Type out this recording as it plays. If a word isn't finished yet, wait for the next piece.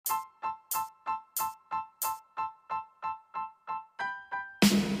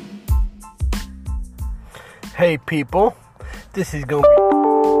Hey people, this is going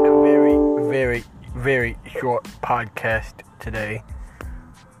to be a very short podcast today.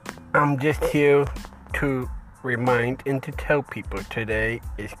 I'm just here to remind and to tell people today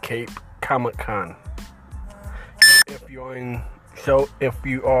is Cape Comic Con. If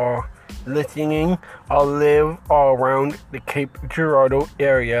you are listening or live all around the Cape Girardeau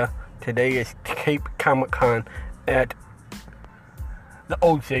area, today is Cape Comic Con at the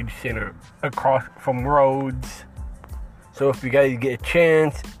Osage Center across from Rhodes. So if you guys get a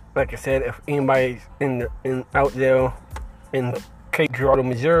chance, like I said, if anybody's out there in Cape Girardeau,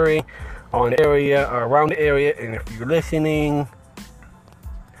 Missouri, on the area or around the area, and if you're listening,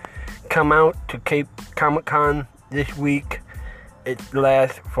 come out to Cape Comic Con this week. It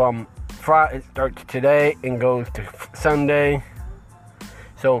lasts from Friday. It starts today and goes to Sunday.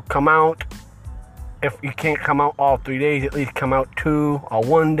 So come out. If you can't come out all 3 days, at least come out 2 or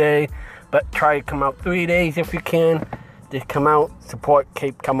 1 day. But try to come out 3 days if you can. Just come out, support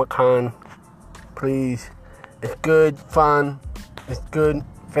Cape Comic Con, please. It's good, fun. It's good,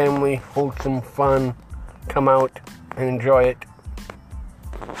 family, wholesome fun. Come out and enjoy it.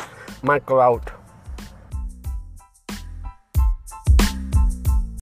 Michael out.